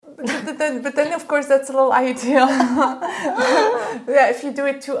but then of course that's a little ideal. Yeah, if you do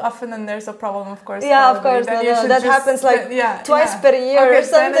it too often, then there's a problem, of course. Yeah, probably. of course. Then That happens like twice per year okay, or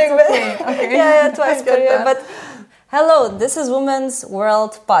something. Okay. Yeah, twice per year. But hello, this is Women's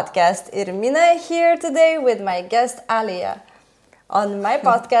World Podcast. Irmina here today with my guest Alia. On my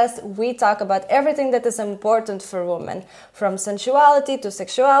podcast, we talk about everything that is important for women, from sensuality to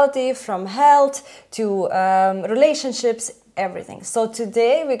sexuality, from health to relationships, everything. So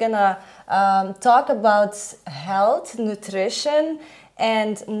today we're gonna talk about health, nutrition,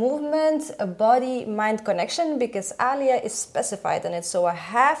 and movement, a body-mind connection, because Alia is specified in it. So I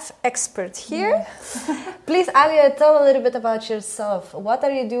have expert here. Please, Alia, tell a little bit about yourself. What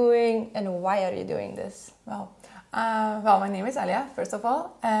are you doing and why are you doing this? Well, my name is Alia, first of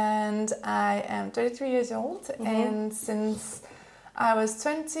all, and I am 33 years old. And since I was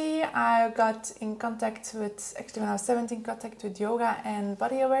 20, I got in contact with, actually when I was 17, contact with yoga and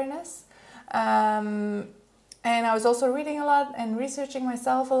body awareness. And I was also reading a lot and researching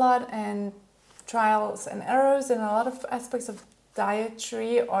myself a lot, and trials and errors in a lot of aspects of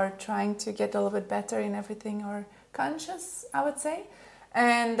dietary, or trying to get a little bit better in everything, or conscious, I would say.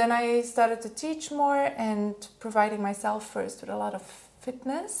 And then I started to teach more and providing myself first with a lot of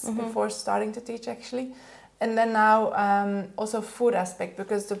fitness before starting to teach, actually. And then now also food aspect,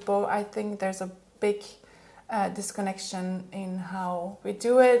 because I think there's a big disconnection in how we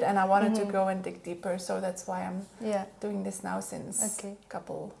do it, and I wanted to go and dig deeper. So that's why I'm doing this now since a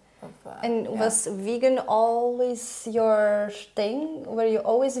couple of was vegan always your thing? Were you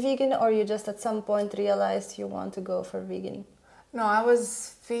always vegan, or you just at some point realized you want to go for vegan? No, I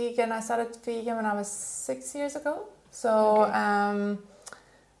was vegan. I started vegan when I was 6 years ago. So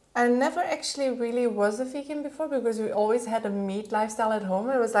I never actually really was a vegan before, because we always had a meat lifestyle at home.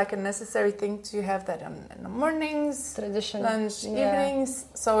 It was like a necessary thing to have that in the mornings, tradition, lunch, evenings.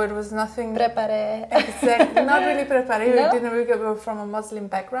 So it was nothing... Preparé. Exactly. Not really preparé. No? We were from a Muslim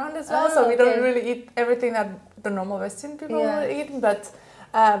background as well. So we don't really eat everything that the normal Western people would eat. But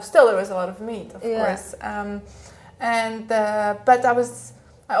still, there was a lot of meat, of course. But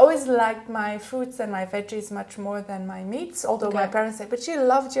I always liked my fruits and my veggies much more than my meats. Although my parents said, "But you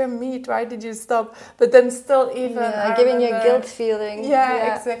loved your meat. Why did you stop?" But then still, even giving you a guilt feeling.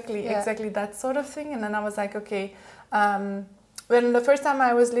 Yeah, exactly that sort of thing. And then I was like, okay. When the first time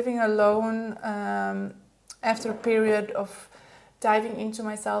I was living alone, after a period of diving into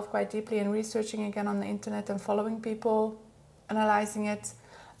myself quite deeply and researching again on the internet and following people, analyzing it.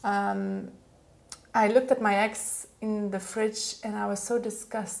 I looked at my eggs in the fridge and I was so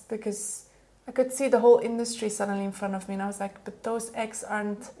disgusted, because I could see the whole industry suddenly in front of me, and I was like, but those eggs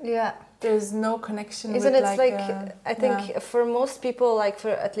aren't... Yeah. There's no connection. Isn't it like I think for most people, like for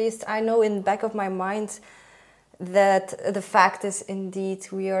at least I know in the back of my mind, that the fact is indeed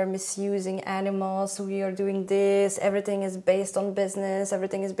we are misusing animals, we are doing this, everything is based on business,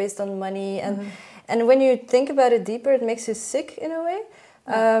 everything is based on money, and when you think about it deeper, it makes you sick in a way.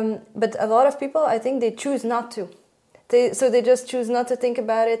 But a lot of people, I think they choose not to. They just choose not to think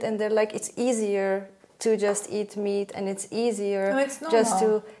about it, and they're like, it's easier to just eat meat, and it's easier just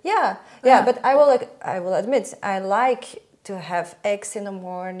to But I will admit, I like to have eggs in the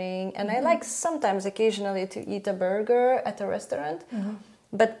morning, and I like sometimes occasionally to eat a burger at a restaurant.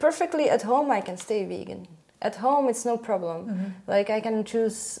 But perfectly at home I can stay vegan. At home it's no problem. Like I can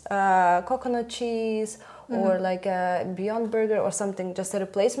choose coconut cheese or like a Beyond Burger or something, just a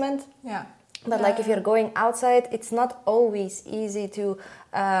replacement. Yeah. But like if you're going outside, it's not always easy to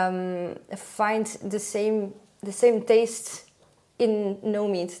find the same taste in no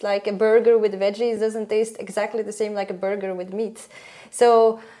meat. Like a burger with veggies doesn't taste exactly the same like a burger with meat.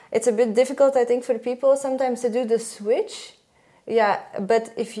 So it's a bit difficult, I think, for people sometimes to do the switch. Yeah,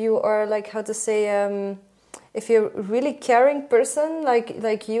 but if you are like, how to say, if you're a really caring person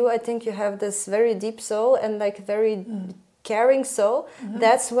like you, I think you have this very deep soul and like very caring soul.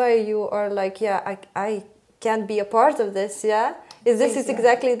 That's why you are like, I can't be a part of this. Yeah, this is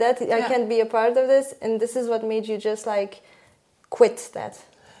exactly that. I can't be a part of this, and this is what made you just like quit that.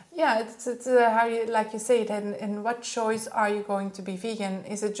 Yeah, it's how you, like you say it, and what choice are you going to be vegan?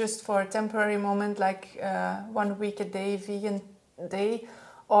 Is it just for a temporary moment, like 1 week a day, vegan day?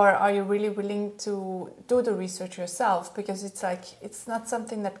 Or are you really willing to do the research yourself? Because it's like, it's not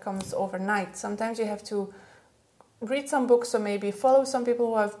something that comes overnight. Sometimes you have to read some books, or maybe follow some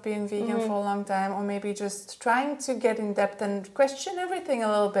people who have been vegan for a long time, or maybe just trying to get in depth and question everything a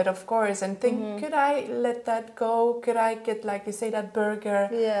little bit, of course, and think, could I let that go? Could I get, like you say, that burger?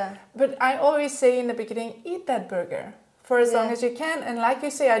 Yeah. But I always say in the beginning, eat that burger for as long as you can. And like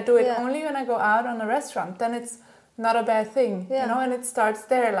you say, I do it only when I go out on a restaurant. Then it's not a bad thing, you know, and it starts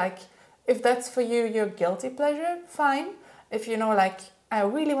there. Like, if that's for you your guilty pleasure, fine. If you know, like, I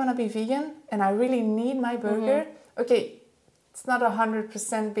really want to be vegan and I really need my burger, okay, it's not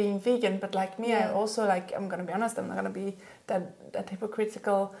 100% being vegan, but like me, I also, like, I'm going to be honest, I'm not going to be that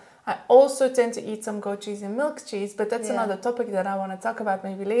hypocritical. I also tend to eat some goat cheese and milk cheese, but that's another topic that I want to talk about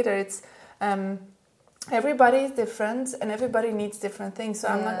maybe later. It's everybody is different and everybody needs different things. So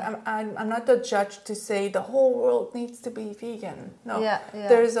I'm not the judge to say the whole world needs to be vegan. No,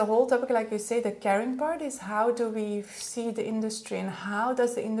 there is a whole topic, like you say. The caring part is how do we see the industry and how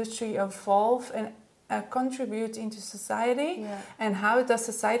does the industry evolve and contribute into society, and how does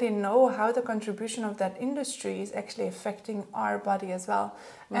society know how the contribution of that industry is actually affecting our body as well,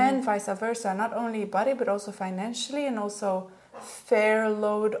 and vice versa, not only body but also financially, and also fair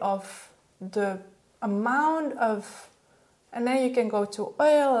load of the amount of, and then you can go to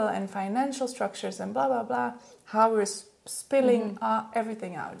oil and financial structures and blah blah blah, how we're spilling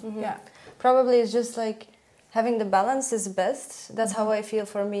everything out. Probably it's just like having the balance is best. That's how I feel.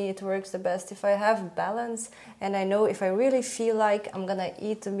 For me, it works the best. If I have balance and I know if I really feel like I'm gonna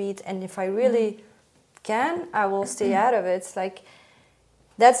eat the meat, and if I really can, I will stay out of it. It's like,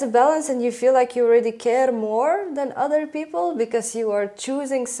 that's a balance, and you feel like you already care more than other people because you are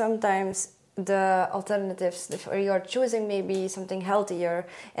choosing sometimes the alternatives, or you are choosing maybe something healthier.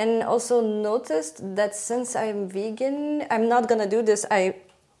 And also noticed that since I'm vegan, I'm not gonna do this. I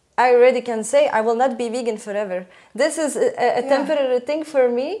already can say I will not be vegan forever. This is a temporary thing for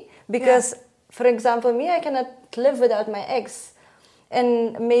me because, for example, me, I cannot live without my eggs.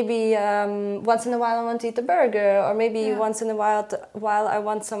 And maybe once in a while I want to eat a burger, or maybe once in a while I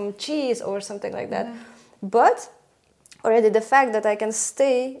want some cheese or something like that. But already the fact that I can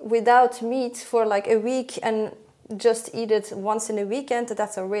stay without meat for like a week and just eat it once in a weekend,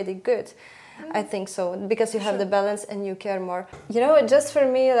 that's already good. I think so, because you have the balance and you care more. You know, just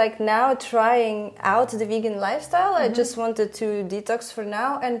for me, like now trying out the vegan lifestyle, I just wanted to detox for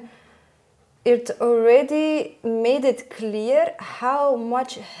now, and it already made it clear how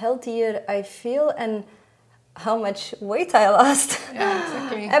much healthier I feel and how much weight I lost. Yeah,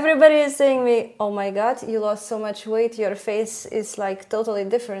 exactly. Everybody is saying me, oh my God, you lost so much weight, your face is like totally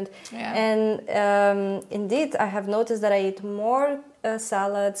different. And indeed, I have noticed that I eat more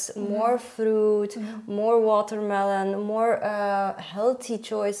salads, more fruit, more watermelon, more healthy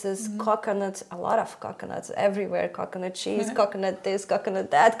choices, coconut, a lot of coconuts everywhere, coconut cheese, coconut this,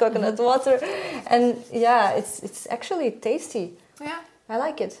 coconut that, coconut water. And it's actually tasty. Yeah. I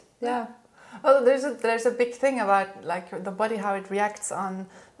like it. Yeah. Well, there's a big thing about like the body, how it reacts on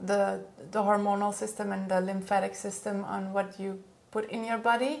the hormonal system and the lymphatic system on what you put in your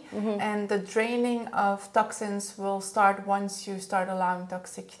body, and the draining of toxins will start once you start allowing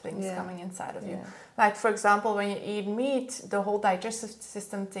toxic things coming inside of you. Like, for example, when you eat meat, the whole digestive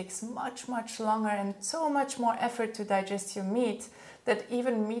system takes much longer and so much more effort to digest your meat that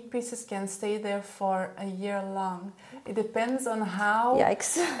even meat pieces can stay there for a year long. It depends on how.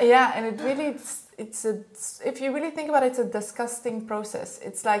 Yikes. Yeah, and it really, if you really think about it, it's a disgusting process.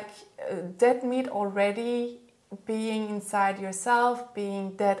 It's like dead meat already being inside yourself,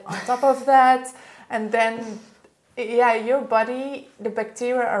 being dead on top of that, and then your body, the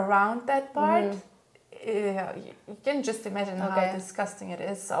bacteria around that part, you can just imagine how disgusting it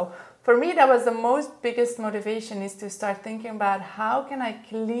is. So for me, that was the biggest motivation, is to start thinking about how can I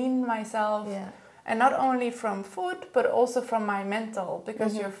clean myself, and not only from food but also from my mental,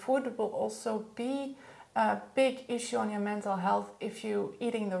 because your food will also be a big issue on your mental health if you're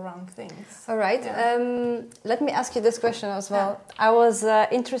eating the wrong things. All right. Let me ask you this question as well. I was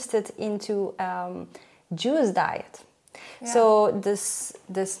interested into juice diet. So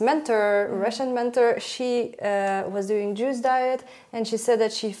this mentor, Russian mentor, she was doing juice diet, and she said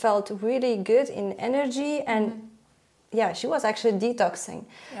that she felt really good in energy, and she was actually detoxing.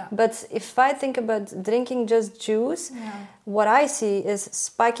 But if I think about drinking just juice, what I see is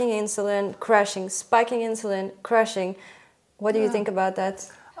spiking insulin, crashing, spiking insulin, crashing. What do you think about that?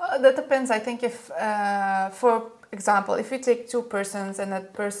 That depends. I think if, for example, if you take two persons and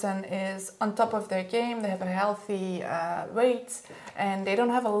that person is on top of their game, they have a healthy weight, and they don't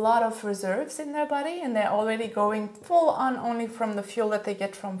have a lot of reserves in their body, and they're already going full on only from the fuel that they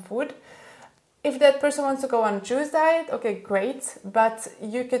get from food. If that person wants to go on juice diet, okay, great, but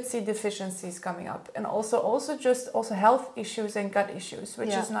you could see deficiencies coming up, and also health issues and gut issues, which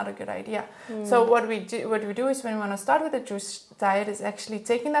is not a good idea. So what we do is, when we want to start with a juice diet, is actually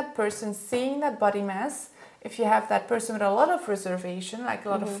taking that person, seeing that body mass. If you have that person with a lot of reservation, like a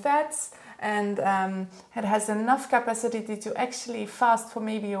lot of fats, and it has enough capacity to actually fast for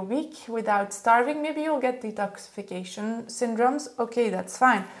maybe a week without starving, maybe you'll get detoxification syndromes. Okay, that's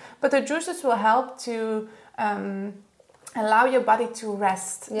fine. But the juices will help to allow your body to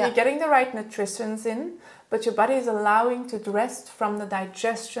rest. Yeah. You're getting the right nutrients in, but your body is allowing to rest from the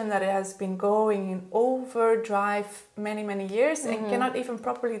digestion that it has been going in overdrive many years and cannot even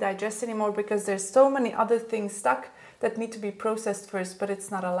properly digest anymore because there's so many other things stuck that need to be processed first, but it's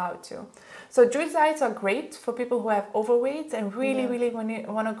not allowed to. So juice diets are great for people who have overweight and really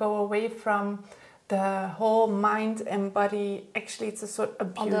want to go away from the whole mind and body. Actually, it's a sort of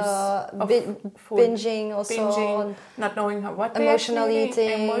abuse of food. Binging also. Binging, not knowing what emotional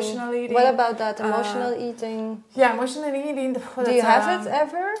eating. Emotional eating. What about that? Emotional eating? Yeah, emotional eating. Do you have it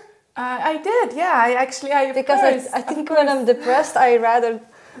ever? I did, yeah. Because I think when I'm depressed, I rather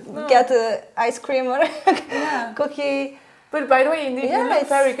get an ice cream or a cookie. But by the way, indeed, you look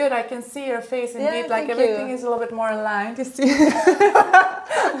very good. I can see your face. Indeed, like everything is a little bit more aligned. You see,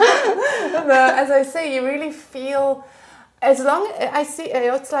 as I say, you really feel. As long I see,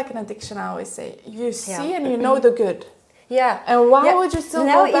 it's like an addiction. I always say, you see and you know the good. Yeah. And why would you still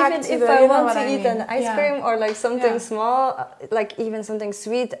go back even to if the? I want to eat an ice cream or like something small, like even something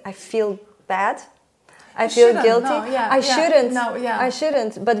sweet, I feel bad. I feel guilty. I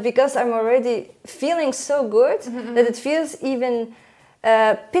shouldn't. But because I'm already feeling so good that it feels even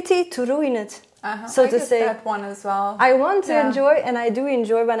pity to ruin it. So to say, that one as well. I want to enjoy, and I do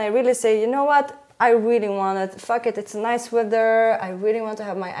enjoy when I really say, you know what, I really want it. Fuck it, it's nice weather. I really want to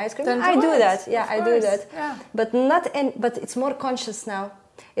have my ice cream. I do that. Yeah, I do that. Yeah. But but it's more conscious now.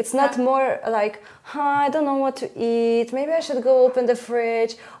 It's not more like, I don't know what to eat. Maybe I should go open the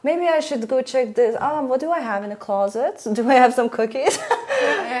fridge. Maybe I should go check this. What do I have in the closet? Do I have some cookies?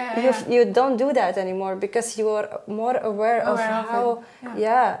 You don't do that anymore because you are more aware of how,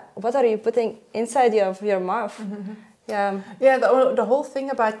 what are you putting inside of your mouth? The whole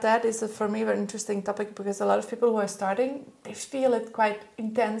thing about that is for me a very interesting topic because a lot of people who are starting, they feel it quite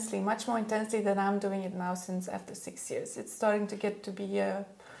intensely, much more intensely than I'm doing it now since after 6 years. It's starting to get to be a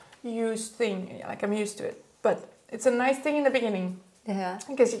used thing, like I'm used to it. But it's a nice thing in the beginning. Yeah.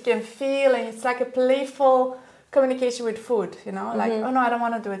 Because you can feel, and it's like a playful communication with food, you know? Like, oh no, I don't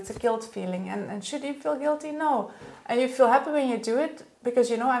want to do it. It's a guilt feeling. And should you feel guilty? No. And you feel happy when you do it because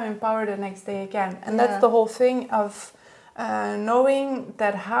you know I'm empowered the next day again. And that's the whole thing of knowing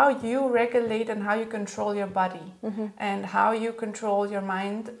that how you regulate and how you control your body and how you control your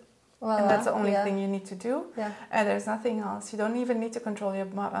mind. And that's the only thing you need to do. And there's nothing else. You don't even need to control your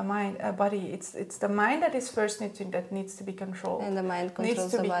body. It's the mind that is first that needs to be controlled. And the mind controls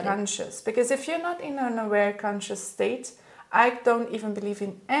needs to the be body. conscious. Because if you're not in an aware, conscious state, I don't even believe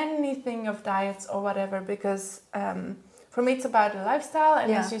in anything of diets or whatever. Because for me, it's about a lifestyle.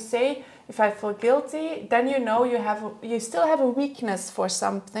 And as you say, if I feel guilty, then you still have a weakness for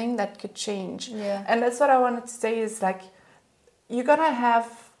something that could change. And that's what I wanted to say is like, you're gonna have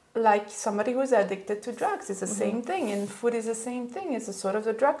like somebody who's addicted to drugs. It's the same thing, and food is the same thing. It's a sort of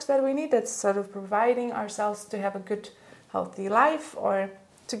the drugs that we need. That's sort of providing ourselves to have a good, healthy life or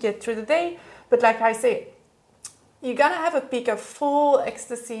to get through the day. But like I say, you're gonna have a peak of full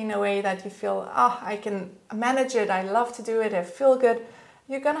ecstasy in a way that you feel, I can manage it. I love to do it. I feel good.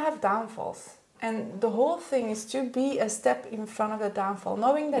 You're gonna have downfalls, and the whole thing is to be a step in front of the downfall,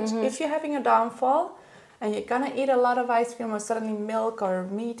 knowing that if you're having a downfall. And you're gonna eat a lot of ice cream or suddenly milk or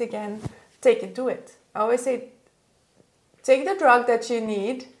meat again, do it. I always say, take the drug that you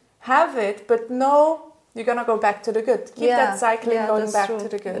need, have it, but no, you're gonna go back to the good. Keep that cycling going back to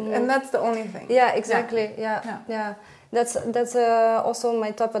the good. And that's the only thing. Yeah, exactly. Yeah. That's also my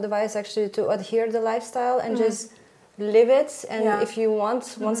top advice actually, to adhere the lifestyle and just live it. And if you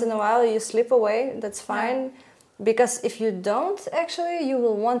want, once in a while, you slip away, that's fine. Because if you don't, actually, you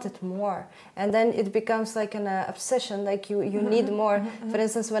will want it more. And then it becomes like an obsession, like you need more. For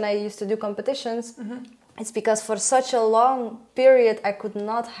instance, when I used to do competitions, it's because for such a long period, I could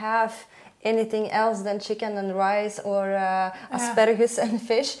not have anything else than chicken and rice or asparagus and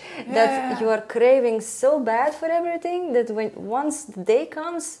fish, that you are craving so bad for everything that once the day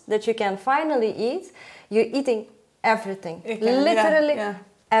comes that you can finally eat, you're eating everything. Literally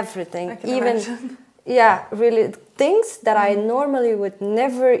everything. Even... imagine. Yeah, really, things that I normally would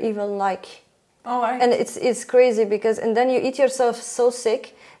never even like. And it's crazy because, and then you eat yourself so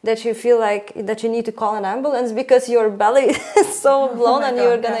sick that you feel like that you need to call an ambulance because your belly is so blown and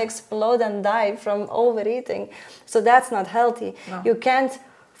you're gonna explode and die from overeating. So that's not healthy. You can't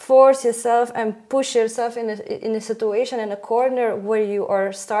force yourself and push yourself in a situation, in a corner where you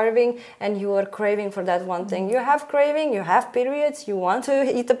are starving and you are craving for that one thing. You have craving, you have periods, you want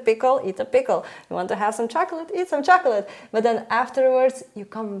to eat a pickle, eat a pickle. You want to have some chocolate, eat some chocolate. But then afterwards, you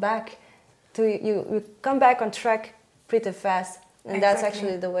come back on track pretty fast. And that's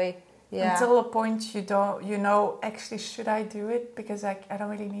actually the way. Yeah. Until a point you know, actually, should I do it? Because I don't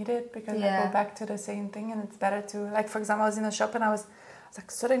really need it, because I go back to the same thing, and it's better to, like, for example, I was in a shop and I was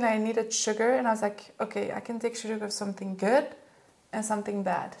like, suddenly I needed sugar, and I was like, okay, I can take sugar of something good and something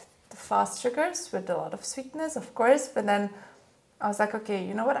bad. The fast sugars with a lot of sweetness, of course, but then I was like, okay,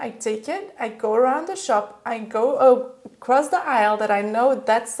 you know what? I take it, I go around the shop, I go across the aisle that I know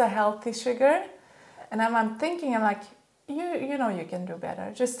that's a healthy sugar, and I'm thinking, I'm like, you know you can do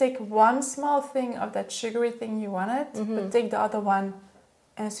better. Just take one small thing of that sugary thing you wanted, but take the other one,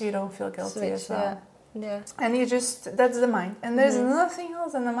 and so you don't feel guilty as well. Yeah. And you just, that's the mind. And there's nothing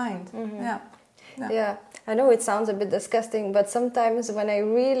else in the mind. Yeah. I know it sounds a bit disgusting, but sometimes when I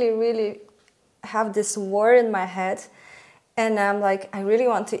really, really have this war in my head, and I'm like, I really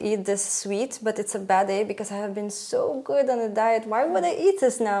want to eat this sweet, but it's a bad day because I have been so good on a diet. Why would I eat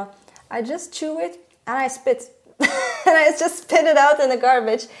this now? I just chew it and I spit. And I just spit it out in the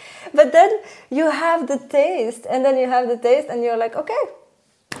garbage. But then you have the taste, and you're like, okay.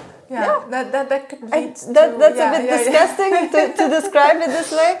 That could lead that's a bit disgusting to describe it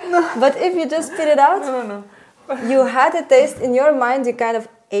this way. No. But if you just spit it out, you had a taste in your mind, you kind of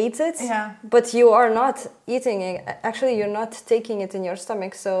ate it, but you are not eating it. Actually, you're not taking it in your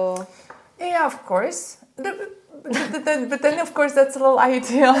stomach, so... Yeah, of course. But then, of course, that's a little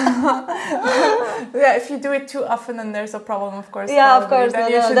ideal. If you do it too often, then there's a problem, of course. Yeah, probably. Of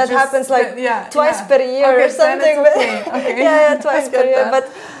course. No, that happens like twice per year or something. Okay. Twice per year. But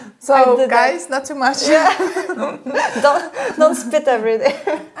so, guys, not too much. Yeah. don't spit every day.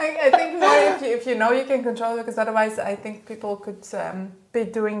 I think more if you know you can control it, because otherwise I think people could be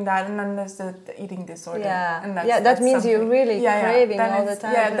doing that, and then there's the eating disorder. Yeah, and that means you're really craving all the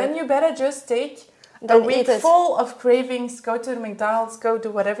time. Yeah, then you better just take a week full of cravings, go to the McDonald's, go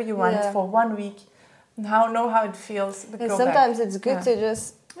do whatever you want for 1 week, know how it feels. And sometimes it's good to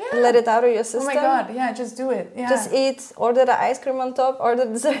just let it out of your system. Oh my God, just do it. Yeah. Just eat, order the ice cream on top, or the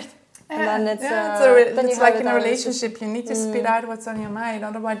dessert. And then it's like in a relationship, you need to spit out what's on your mind,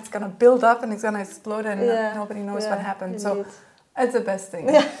 otherwise it's going to build up and it's going to explode, and nobody knows what happened. Indeed. So it's the best thing.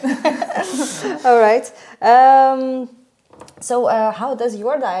 All right. So how does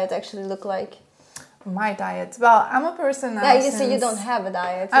your diet actually look like? My diet. Well, I'm a person now. Yeah, you say you don't have a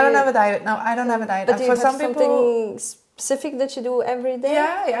diet. I don't have a diet. No, I don't have a diet. But do you have something specific that you do every day?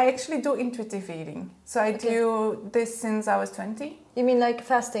 Yeah, I actually do intuitive eating. So I do this since I was 20. You mean like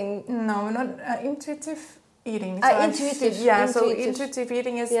fasting? No, not intuitive eating. So intuitive. So intuitive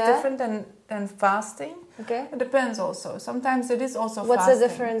eating is different than fasting. Okay. It depends also. Sometimes it is also What's fasting. The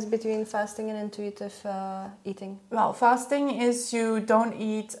difference between fasting and intuitive eating? Well, fasting is you don't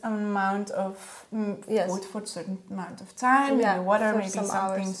eat an amount of food for a certain amount of time. Maybe water, maybe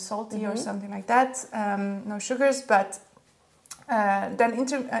something salty or something like that. No sugars, but then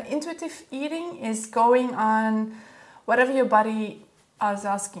intuitive eating is going on whatever your body is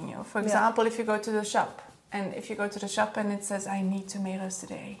asking you. For example, if you go to the shop, and it says, I need tomatoes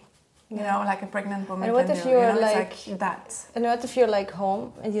today. You know, like a pregnant woman. And what if you're like that? And what if you're like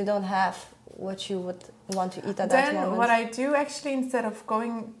home and you don't have what you would want to eat at that moment? Then what I do actually, instead of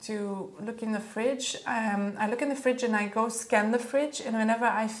going to look in the fridge, I look in the fridge and I go scan the fridge. And whenever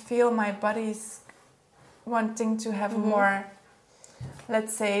I feel my body's wanting to have more,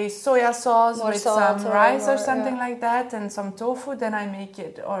 let's say, soya sauce with some rice or something like that, and some tofu, then I make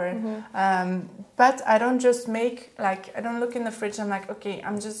it. Or but I don't just make, like, I don't look in the fridge and I'm like, okay,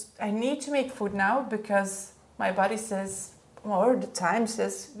 I need to make food now because my body says, or the time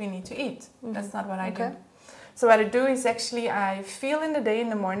says we need to eat. That's not what I do. So what I do is actually I feel in the day, in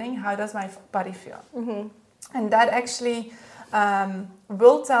the morning, how does my body feel? And that actually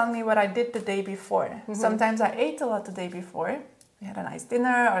will tell me what I did the day before. Sometimes I ate a lot the day before. We had a nice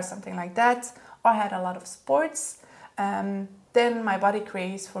dinner or something like that, or I had a lot of sports. Then my body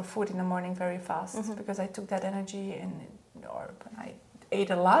craves for food in the morning very fast because I took that energy or when I ate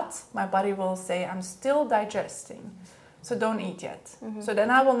a lot, my body will say, I'm still digesting, so don't eat yet. So then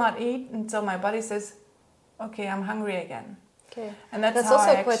I will not eat until my body says, okay, I'm hungry again. Okay, and that's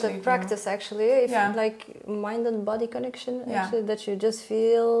also quite a practice actually. If like mind and body connection, actually, that you just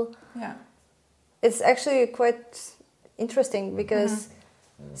feel. Yeah, it's actually quite interesting because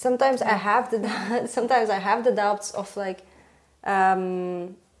sometimes I have the doubts of like,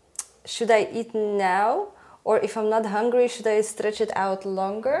 should I eat now, or if I'm not hungry, should I stretch it out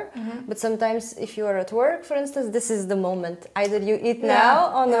longer? But sometimes if you are at work, for instance, this is the moment. Either you eat now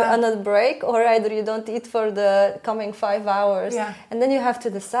on a break, or either you don't eat for the coming 5 hours. And then you have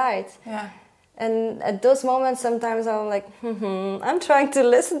to decide. And at those moments, sometimes I'm like, I'm trying to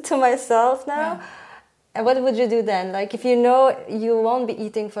listen to myself now. And what would you do then? Like, if you know you won't be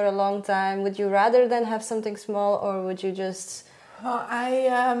eating for a long time, would you rather than have something small, or would you just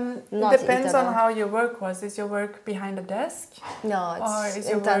not it depends eat at on all? how your work was. Is your work behind a desk? No, Or it's is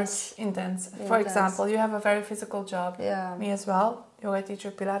your intense. work intense? For Intense. example, you have a very physical job. Yeah. Me as well. Yoga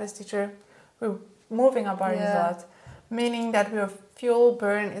teacher, Pilates teacher. We're moving our bodies a lot. Meaning that your fuel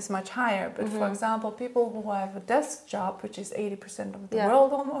burn is much higher. But for example, people who have a desk job, which is 80% of the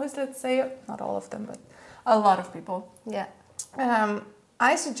world almost, let's say, not all of them, but a lot of people. Yeah.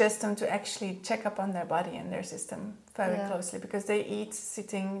 I suggest them to actually check up on their body and their system very Yeah. closely, because they eat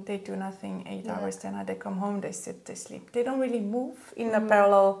sitting, they do nothing 8 hours, 10 hours, they come home, they sit, they sleep. They don't really move in a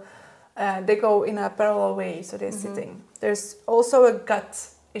parallel, they go in a parallel way, so they're sitting. There's also a gut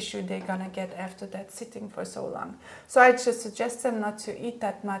issue they're gonna get after that sitting for so long. So I just suggest them not to eat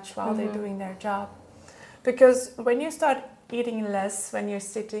that much while they're doing their job. Because when you start eating less when you're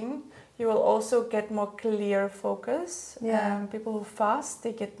sitting, you will also get more clear focus. Yeah. People who fast,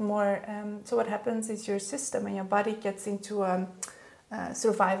 they get more... so what happens is your system and your body gets into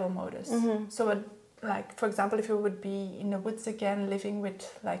survival modus. So like, for example, if you would be in the woods again, living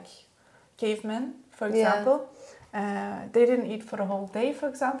with like cavemen, for example, they didn't eat for the whole day, for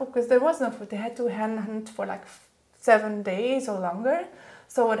example, because there was no food. They had to hunt for like 7 days or longer.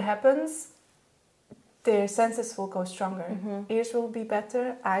 So what happens... their senses will go stronger. Ears will be better,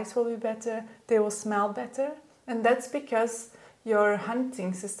 eyes will be better, they will smell better. And that's because your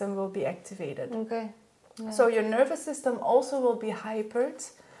hunting system will be activated. Okay. Yeah. So your nervous system also will be hypered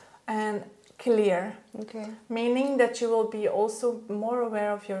and clear. Okay. Meaning that you will be also more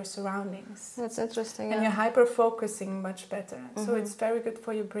aware of your surroundings. That's interesting. And you're hyper-focusing much better. So it's very good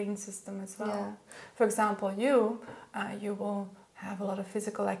for your brain system as well. Yeah. For example, you will... have a lot of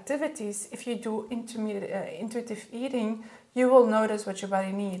physical activities. If you do intuitive eating, you will notice what your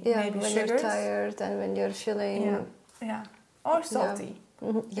body needs. Yeah, maybe when sugars. You're tired and when you're feeling... Yeah. Or salty.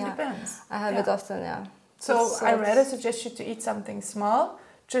 Yeah. It depends. I have it often, yeah. So I rather suggest you to eat something small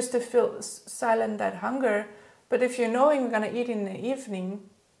just to silence that hunger. But if you're knowing you're going to eat in the evening,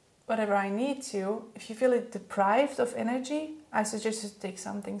 whatever I need to, if you feel deprived of energy, I suggest you to take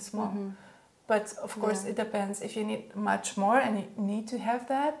something small. But of course, it depends. If you need much more and you need to have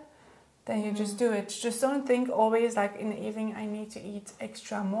that, then you just do it. Just don't think always like in the evening, I need to eat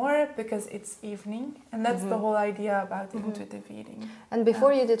extra more because it's evening. And that's the whole idea about intuitive eating. And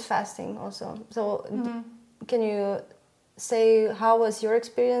before you did fasting also. So can you say how was your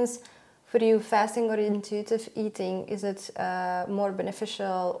experience for you, fasting or intuitive eating? Is it more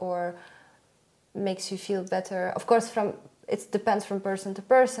beneficial or makes you feel better? Of course, it depends from person to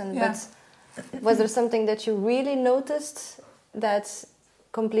person, but... Was there something that you really noticed that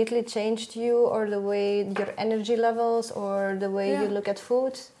completely changed you, or the way your energy levels, or the way you look at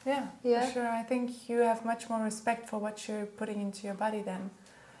food? Yeah, for sure. I think you have much more respect for what you're putting into your body then.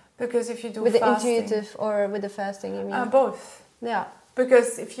 Because if you do with fasting... the intuitive or with the fasting, you mean? Both. Yeah.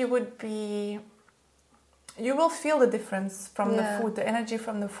 Because if you would be... You will feel the difference from the food, the energy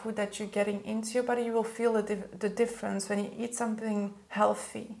from the food that you're getting into your body. You will feel the difference when you eat something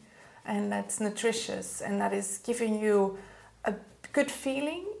healthy and that's nutritious and that is giving you a good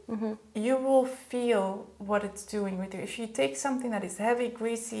feeling. You will feel what it's doing with you. If you take something that is heavy,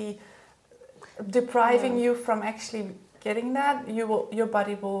 greasy, depriving you from actually getting that, your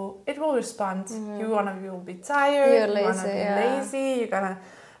body will respond. You'll be tired, you're gonna be lazy, you're gonna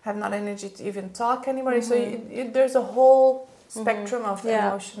have not energy to even talk anymore. So there's a whole spectrum of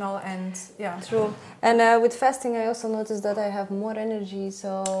emotional and True. And with fasting, I also noticed that I have more energy.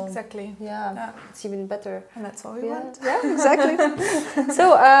 So exactly, it's even better. And that's what we want. Yeah, exactly. So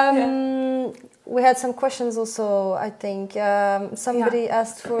we had some questions also. I think somebody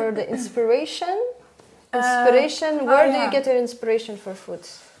asked for the inspiration. Where do you get your inspiration for food?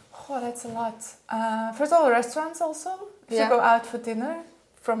 Oh, that's a lot. First of all, restaurants also. If you go out for dinner.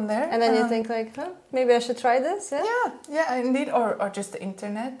 From there. And then you think like, maybe I should try this, Yeah, indeed. Or just the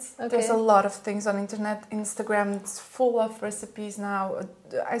internet. Okay. There's a lot of things on internet. Instagram, it's full of recipes now.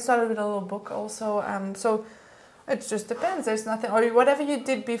 I started with a little book also. So it just depends. There's nothing, or whatever you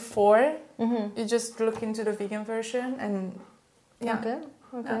did before, you just look into the vegan version and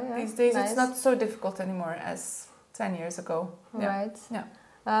these days it's not so difficult anymore as 10 years ago. Right. Yeah.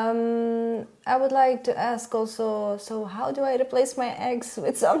 I would like to ask also, so how do I replace my eggs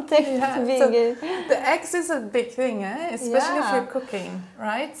with something vegan? So the eggs is a big thing, especially if you're cooking,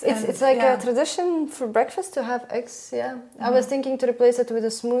 right? It's like a tradition for breakfast to have eggs, I was thinking to replace it with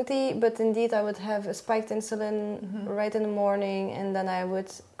a smoothie, but indeed I would have a spiked insulin right in the morning, and then I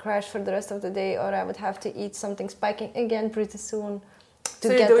would crash for the rest of the day, or I would have to eat something spiking again pretty soon.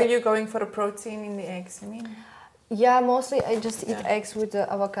 you're going for the protein in the eggs, you mean? Yeah, mostly I just eat eggs with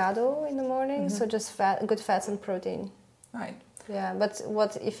the avocado in the morning, so just good fats and protein. Right. Yeah, but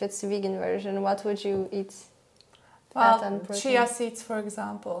what if it's vegan version? What would you eat? Well, chia seeds, for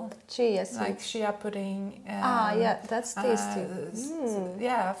example. Chia seeds. Like chia pudding. Yeah, that's tasty.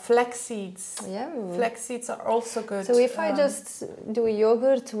 Yeah, flax seeds. Yeah. Flax seeds are also good. So if I just do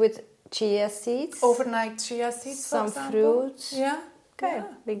yogurt with chia seeds. Overnight chia seeds, some for example. fruit. Yeah. Okay,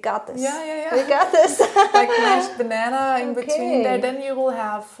 we got this. Yeah. We got this. Like mashed banana in between there, then you will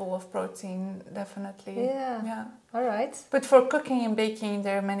have full of protein, definitely. Yeah. All right. But for cooking and baking,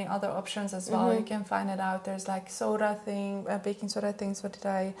 there are many other options as well. You can find it out. There's like baking soda things.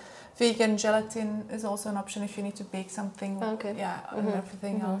 Vegan gelatin is also an option if you need to bake something. Okay. Yeah, and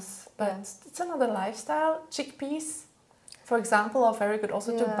everything else. But it's another lifestyle. Chickpeas, for example, are very good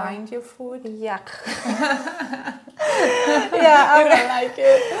also to bind your food. Yuck. I don't like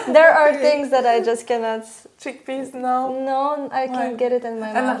it. There are things that I just cannot. Chickpeas, no. No, I can't get it in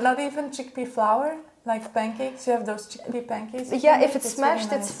my mouth. And not even chickpea flour, like pancakes. You have those chickpea pancakes. Yeah, if it's smashed,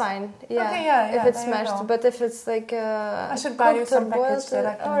 really nice. It's fine. Yeah. Okay, if it's smashed, but if it's like I should buy you some package that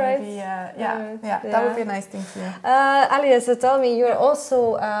I can maybe. That would be a nice thing for you. Alia, so tell me, you're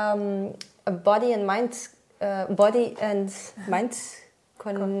also a body and mind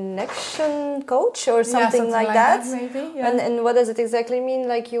connection coach or something like that. Maybe. Yeah. And what does it exactly mean?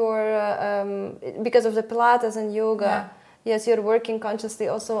 Like you're because of the Pilates and yoga. Yeah. Yes, you're working consciously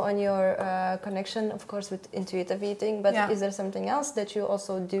also on your connection, of course, with intuitive eating. But is there something else that you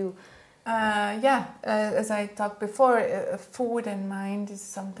also do? As I talked before, food and mind is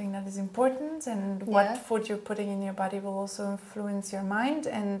something that is important, and what food you're putting in your body will also influence your mind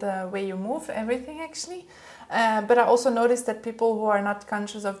and the way you move, everything actually. But I also noticed that people who are not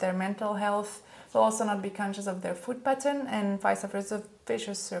conscious of their mental health will also not be conscious of their food pattern, and vice versa, a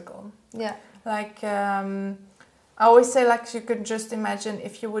vicious circle. Yeah. Like I always say, like, you could just imagine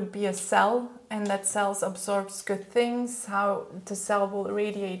if you would be a cell and that cell absorbs good things, how the cell will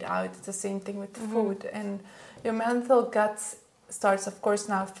radiate out. It's the same thing with food. And your mental gut starts, of course,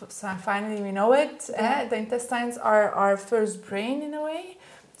 now finally we know it. The intestines are our first brain in a way.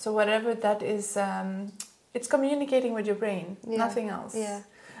 So whatever that is, it's communicating with your brain, nothing else. Yeah.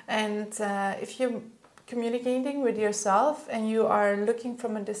 And if you're communicating with yourself and you are looking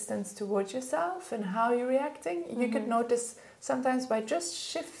from a distance towards yourself and how you're reacting, you could notice sometimes by just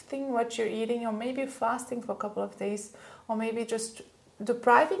shifting what you're eating, or maybe fasting for a couple of days, or maybe just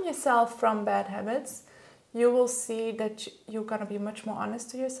depriving yourself from bad habits, you will see that you're going to be much more honest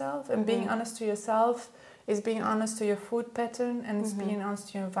to yourself. And being honest to yourself is being honest to your food pattern, and it's being honest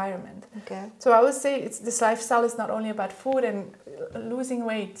to your environment. Okay. So I would say this lifestyle is not only about food and losing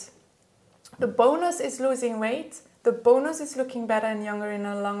weight. The bonus is losing weight. The bonus is looking better and younger in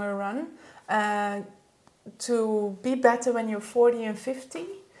a longer run. To be better when you're 40 and 50.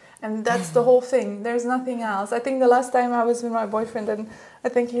 And that's the whole thing. There's nothing else. I think the last time I was with my boyfriend, and I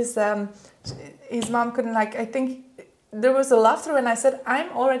think his mom couldn't, I think there was a laughter when I said,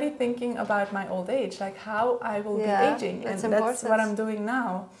 I'm already thinking about my old age, like how I will be aging. And that's what I'm doing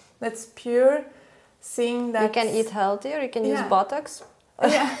now. That's pure seeing that... You can eat healthy, or you can use Botox.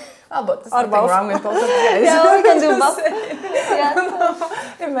 Yeah. Oh, but there's nothing wrong with Botox, guys. Yeah, we can do both.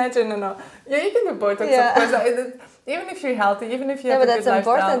 Imagine, no. Yeah, you can do Botox, of course. Even if you're healthy, even if you have a good lifestyle.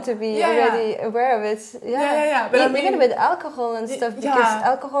 But that's important to be already aware of it. Yeah. But even with alcohol and stuff, because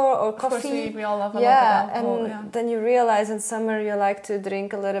alcohol or coffee. Of course, we all love a lot of alcohol. And then you realize in summer you like to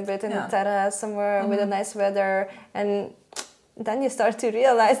drink a little bit in the terrace somewhere with a nice weather, and then you start to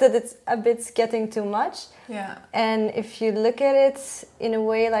realize that it's a bit getting too much. Yeah. And if you look at it in a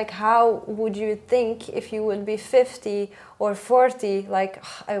way, like, how would you think if you would be 50 or 40? Like,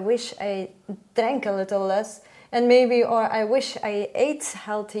 I wish I drank a little less, and maybe, or I wish I ate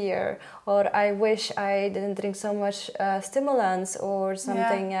healthier, or I wish I didn't drink so much stimulants or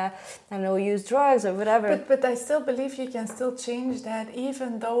something. I don't know, use drugs or whatever. But I still believe you can still change that,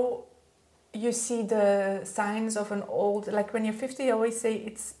 even though you see the signs of an old, like when you're 50, I always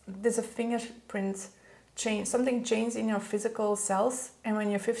say there's a fingerprint change, something changes in your physical cells, and when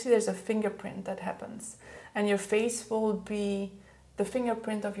you're 50 there's a fingerprint that happens, and your face will be the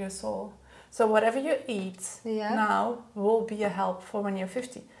fingerprint of your soul. So whatever you eat now will be a help for when you're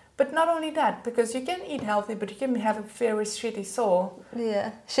 50. But not only that, because you can eat healthy, but you can have a very shitty soul.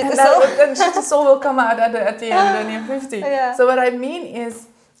 Yeah, shitty soul. And shitty soul will come out at the end when you're 50. Yeah. So what I mean is,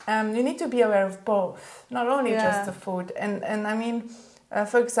 you need to be aware of both, not only just the food. And I mean,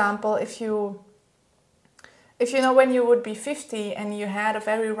 for example, if you know when you would be 50 and you had a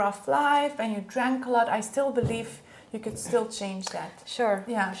very rough life and you drank a lot, I still believe you could still change that. Sure.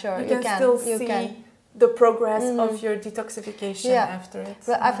 Yeah, sure. You can still see the progress of your detoxification after it.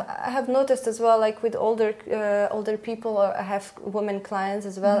 But I have noticed as well, like with older people, or I have women clients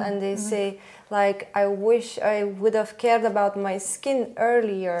as well, and they say, like, I wish I would have cared about my skin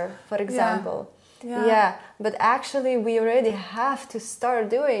earlier, for example. Yeah, but actually we already have to start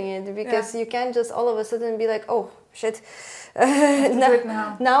doing it, because you can't just all of a sudden be like, oh shit,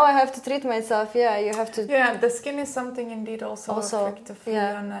 now I have to treat myself. Yeah, you have to. Yeah, the skin is something indeed also effective.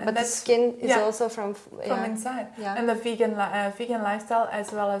 But the skin is also from inside. Yeah. And the vegan lifestyle,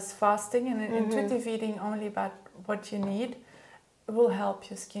 as well as fasting and intuitive eating only about what you need, will help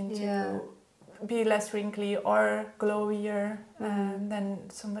your skin to be less wrinkly or glowier than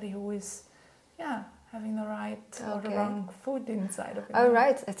somebody who is having the right or the wrong food inside of it. All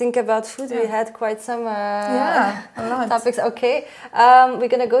right. I think about food we had quite some a lot. topics. Okay. We're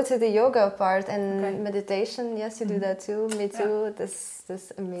going to go to the yoga part and meditation. Yes, you do that too. Me too. This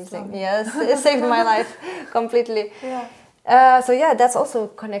is amazing. Yes, it saved my life completely. Yeah. So that's also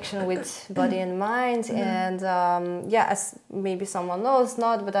connection with body and mind, and as maybe someone knows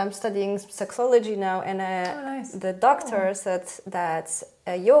not, but I'm studying sexology now, and the doctor said that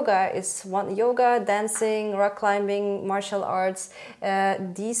yoga, dancing, rock climbing, martial arts,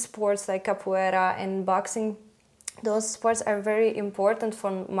 these sports like capoeira and boxing, those sports are very important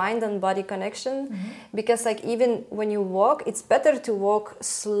for mind and body connection, because like even when you walk, it's better to walk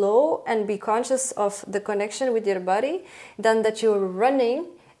slow and be conscious of the connection with your body than that you're running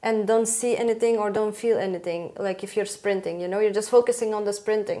and don't see anything or don't feel anything. Like if you're sprinting, you're just focusing on the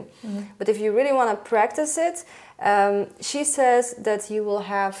sprinting. But if you really want to practice it, she says that you will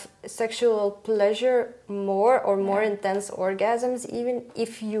have sexual pleasure more intense orgasms, even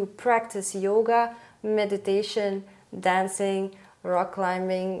if you practice yoga, meditation, dancing, rock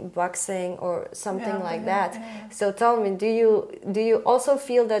climbing, boxing, or something like that. So tell me, do you also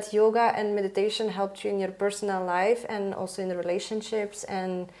feel that yoga and meditation helped you in your personal life and also in relationships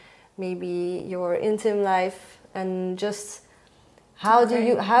and maybe your intimate life, and just how do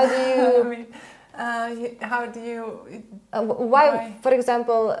you why, for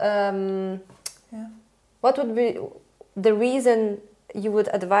example, what would be the reason you would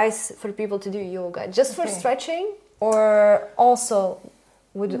advise for people to do yoga? Just for stretching, or also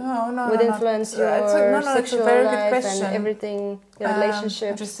would influence your sexual life and everything, your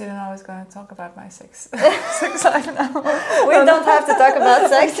relationship? I just didn't know I was going to talk about my sex life now. We don't have to talk about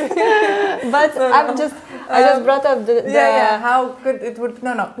sex, but I just brought up the how good it would.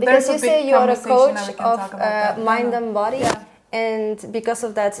 Because you say you're a coach of mind and body, and because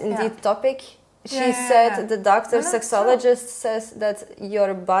of that indeed topic. She said the doctor, sexologist says that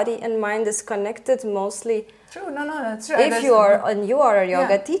your body and mind is connected mostly. True, that's true. If you are a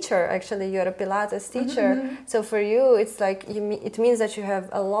yoga teacher, actually you're a Pilates teacher. So for you, it's like it means that you have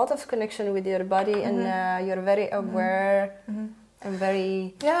a lot of connection with your body, and you're very aware and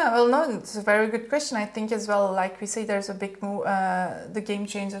very. Yeah, well, no, it's a very good question. I think as well, like we say, there's a big move. The Game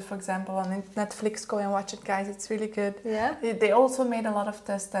Changers, for example, on Netflix. Go and watch it, guys. It's really good. Yeah. They also made a lot of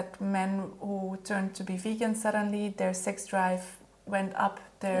tests that men who turned to be vegan suddenly, their sex drive went up.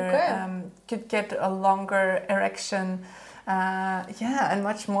 They could get a longer erection. And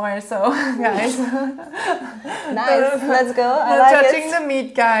much more. So, guys. Nice. Let's go. Touching the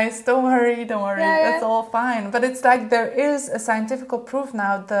meat, guys. Don't worry. That's all fine. But it's like there is a scientific proof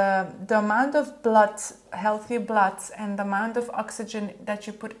now. The amount of blood, healthy blood, and the amount of oxygen that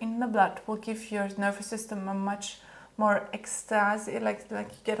you put in the blood will give your nervous system a much more ecstasy, like you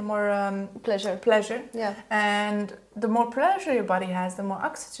get more pleasure. Yeah. And the more pleasure your body has, the more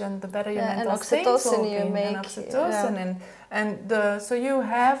oxygen, the better your mental state will be. And oxytocin so you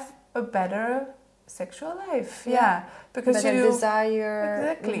have a better sexual life. Yeah. Because better desire.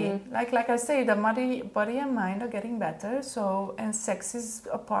 Exactly. Like I say, the body and mind are getting better. So, and sex is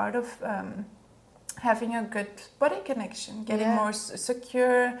a part of having a good body connection, getting more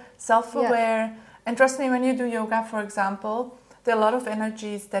secure, self-aware. And trust me, when you do yoga, for example, there are a lot of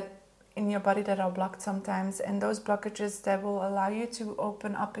energies that in your body that are blocked sometimes, and those blockages that will allow you to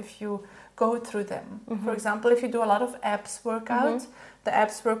open up if you go through them. For example, if you do a lot of abs workout, the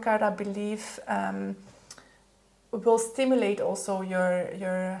abs workout, I believe, will stimulate also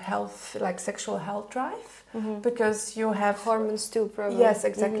your health, like sexual health drive. Because you have hormones too, probably. Yes,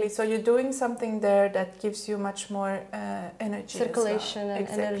 exactly. So you're doing something there that gives you much more energy, circulation and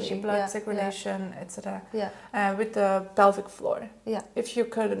energy, blood circulation, etc. With the pelvic floor. If you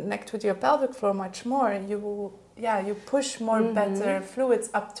connect with your pelvic floor much more, you will you push more better fluids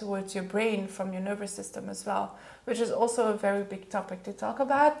up towards your brain from your nervous system as well, which is also a very big topic to talk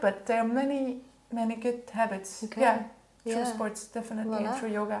about. But there are many many good habits. Okay. Yeah, through Yeah. sports, definitely, Voilà. and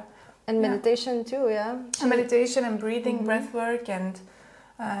through yoga. And meditation too, yeah. And meditation and breathing, breath work, and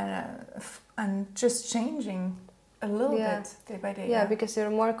just changing a little bit day by day. Yeah, because you're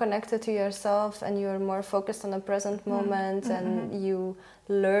more connected to yourself and you're more focused on the present moment, and you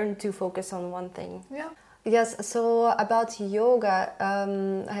learn to focus on one thing. Yeah. Yes, so about yoga,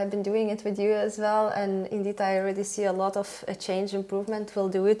 I have been doing it with you as well, and indeed I already see a lot of change, improvement. We'll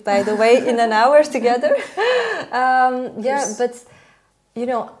do it, by the way, in an hour together. But you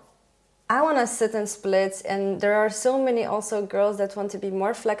know, I want to sit and split, and there are so many also girls that want to be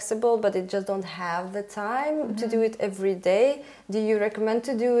more flexible, but they just don't have the time to do it every day. Do you recommend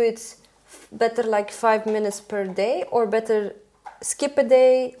to do it better like 5 minutes per day, or better skip a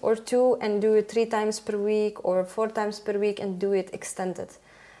day or two and do it 3 times per week or 4 times per week and do it extended?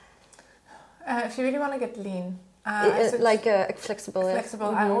 If you really want to get lean, flexible.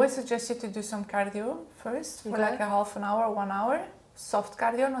 I always suggest you to do some cardio first for like a half an hour, 1 hour. Soft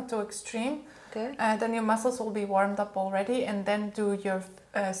cardio, not too extreme. Okay. Then your muscles will be warmed up already, and then do your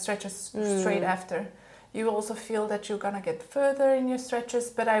stretches straight after. You will also feel that you're gonna get further in your stretches,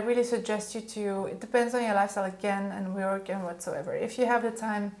 but I really suggest you to, it depends on your lifestyle again and work and whatsoever. If you have the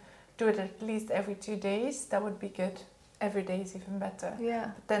time, do it at least every 2 days. That would be good. Every day is even better.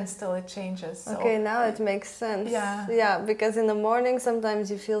 Yeah. But then still it changes. So. Okay, now it makes sense. Yeah. Yeah, because in the morning sometimes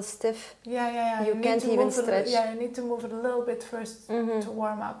you feel stiff. Yeah. You can't even stretch. You need to move it a little bit first to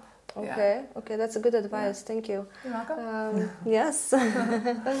warm up. Okay, that's a good advice. Thank you. You're welcome. Yes.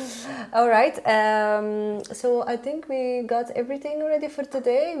 All right. So I think we got everything ready for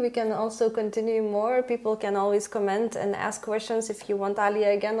today. We can also continue more. People can always comment and ask questions. If you want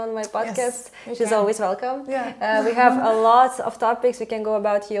Alia again on my podcast, she's always welcome. Yeah. We have a lot of topics. We can go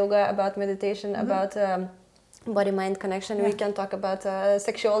about yoga, about meditation, about body-mind connection. We can talk about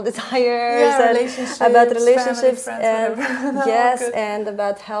sexual desires, and about relationships, family, friends, and and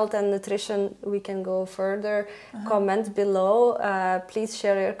about health and nutrition. We can go further. Comment below. Please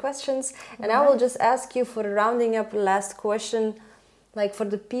share your questions, and I will just ask you for rounding up last question. Like for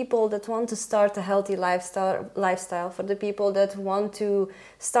the people that want to start a healthy lifestyle, for the people that want to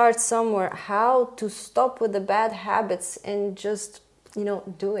start somewhere, how to stop with the bad habits and just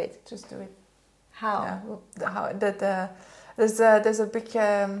do it. Just do it. How? Yeah, there's a big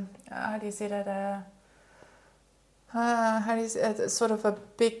how do you say that? Sort of a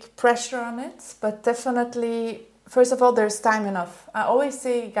big pressure on it, but definitely. First of all, there's time enough. I always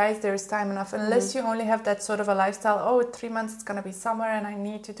say, guys, there's time enough. Unless you only have that sort of a lifestyle, 3 months it's going to be summer and I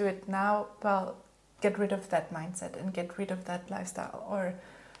need to do it now. Well, get rid of that mindset and get rid of that lifestyle or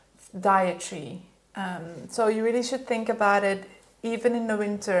dietary. So you really should think about it even in the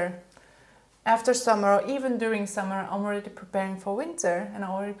winter. After summer or even during summer, I'm already preparing for winter and I'm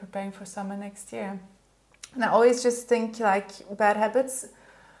already preparing for summer next year. And I always just think like bad habits,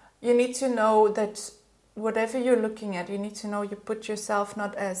 you need to know that whatever you're looking at, you need to know you put yourself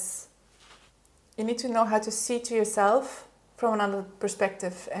not as... You need to know how to see to yourself from another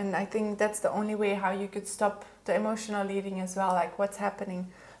perspective. And I think that's the only way how you could stop the emotional eating as well. Like what's happening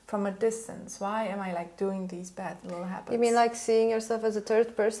from a distance. Why am I like doing these bad little habits? You mean like seeing yourself as a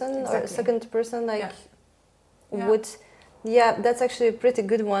third person or a second person? Like that's actually a pretty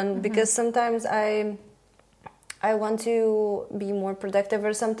good one because sometimes I want to be more productive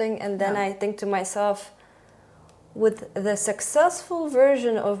or something, and then I think to myself, with the successful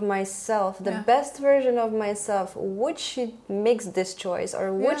version of myself, the best version of myself, would she make this choice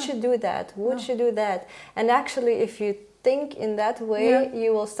or would she do that? Would she do that? And actually, if you think in that way,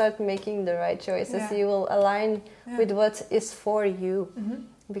 you will start making the right choices. You will align with what is for you,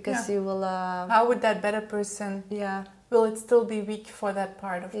 because you will... How would that better person... Will it still be weak for that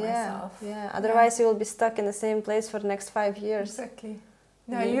part of myself? Otherwise you will be stuck in the same place for the next 5 years. Exactly.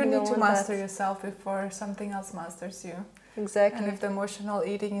 No, you need to master yourself before something else masters you. Exactly. And if the emotional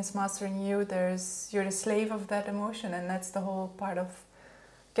eating is mastering you, you're the slave of that emotion, and that's the whole part of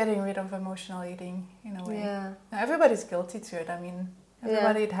getting rid of emotional eating in a way. Yeah. Now, everybody's guilty to it. I mean,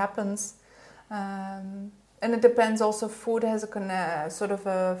 everybody, it happens. And it depends also, food has a sort of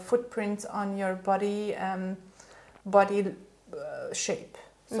a footprint on your body shape.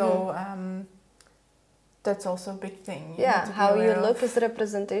 So that's also a big thing. How you look is the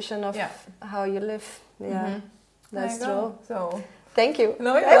representation of how you live. That's true. So thank you.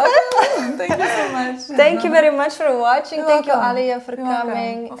 No, you're welcome. Thank you so much. Thank you very much for watching. You're Thank welcome. you, Alia, for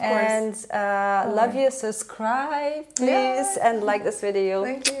coming. Of course. And love you. Subscribe, please, and like this video.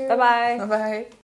 Thank you. Bye-bye. Bye-bye.